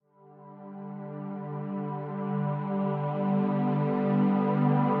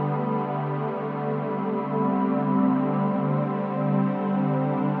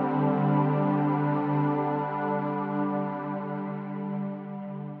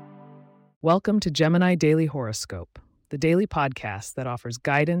Welcome to Gemini Daily Horoscope, the daily podcast that offers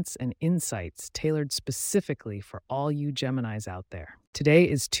guidance and insights tailored specifically for all you Geminis out there. Today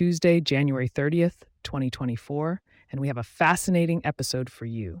is Tuesday, January 30th, 2024, and we have a fascinating episode for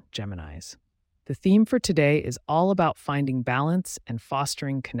you, Geminis. The theme for today is all about finding balance and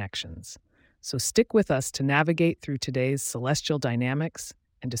fostering connections. So stick with us to navigate through today's celestial dynamics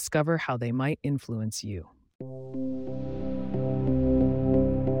and discover how they might influence you.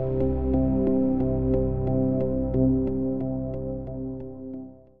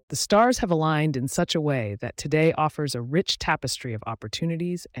 The stars have aligned in such a way that today offers a rich tapestry of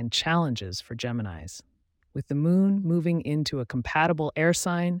opportunities and challenges for Geminis. With the moon moving into a compatible air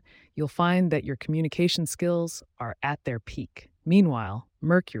sign, you'll find that your communication skills are at their peak. Meanwhile,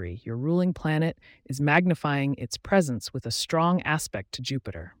 Mercury, your ruling planet, is magnifying its presence with a strong aspect to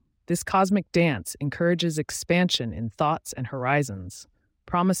Jupiter. This cosmic dance encourages expansion in thoughts and horizons,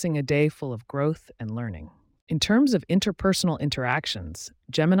 promising a day full of growth and learning. In terms of interpersonal interactions,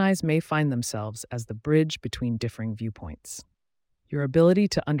 Geminis may find themselves as the bridge between differing viewpoints. Your ability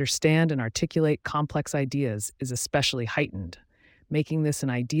to understand and articulate complex ideas is especially heightened, making this an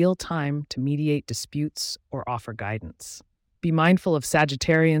ideal time to mediate disputes or offer guidance. Be mindful of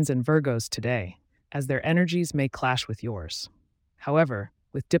Sagittarians and Virgos today, as their energies may clash with yours. However,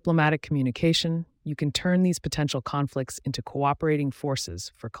 with diplomatic communication, you can turn these potential conflicts into cooperating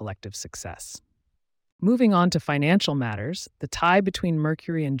forces for collective success. Moving on to financial matters, the tie between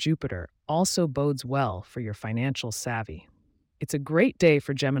Mercury and Jupiter also bodes well for your financial savvy. It's a great day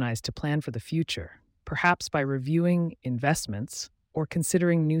for Geminis to plan for the future, perhaps by reviewing investments or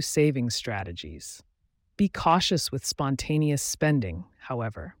considering new saving strategies. Be cautious with spontaneous spending,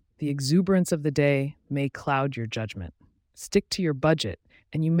 however. The exuberance of the day may cloud your judgment. Stick to your budget,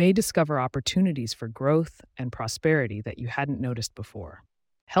 and you may discover opportunities for growth and prosperity that you hadn't noticed before.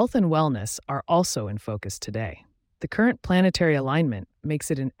 Health and wellness are also in focus today. The current planetary alignment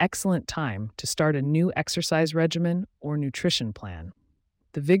makes it an excellent time to start a new exercise regimen or nutrition plan.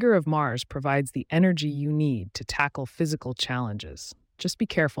 The vigor of Mars provides the energy you need to tackle physical challenges. Just be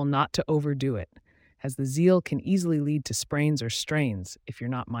careful not to overdo it, as the zeal can easily lead to sprains or strains if you're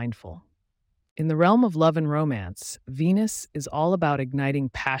not mindful. In the realm of love and romance, Venus is all about igniting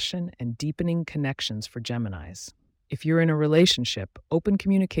passion and deepening connections for Geminis. If you're in a relationship, open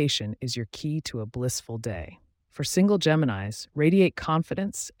communication is your key to a blissful day. For single Geminis, radiate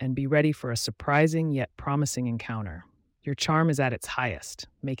confidence and be ready for a surprising yet promising encounter. Your charm is at its highest,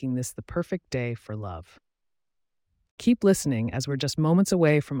 making this the perfect day for love. Keep listening as we're just moments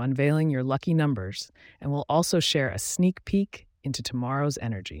away from unveiling your lucky numbers, and we'll also share a sneak peek into tomorrow's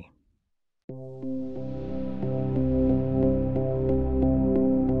energy.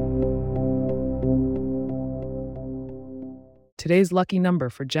 Today's lucky number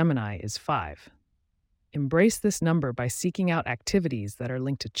for Gemini is 5. Embrace this number by seeking out activities that are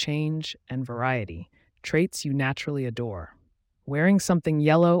linked to change and variety, traits you naturally adore. Wearing something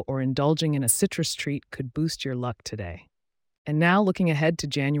yellow or indulging in a citrus treat could boost your luck today. And now looking ahead to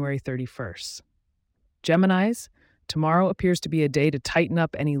January 31st. Geminis, tomorrow appears to be a day to tighten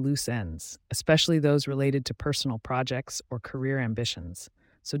up any loose ends, especially those related to personal projects or career ambitions.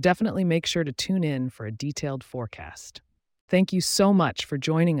 So definitely make sure to tune in for a detailed forecast. Thank you so much for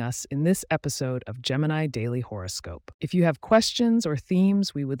joining us in this episode of Gemini Daily Horoscope. If you have questions or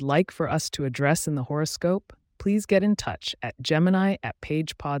themes we would like for us to address in the horoscope, please get in touch at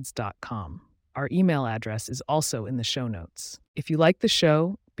gemini@pagepods.com. Our email address is also in the show notes. If you like the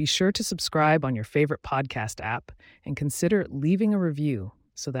show, be sure to subscribe on your favorite podcast app and consider leaving a review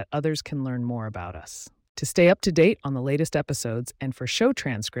so that others can learn more about us. To stay up to date on the latest episodes and for show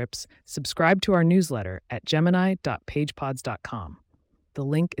transcripts, subscribe to our newsletter at gemini.pagepods.com. The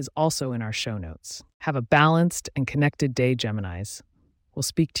link is also in our show notes. Have a balanced and connected day, Geminis. We'll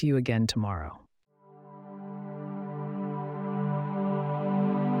speak to you again tomorrow.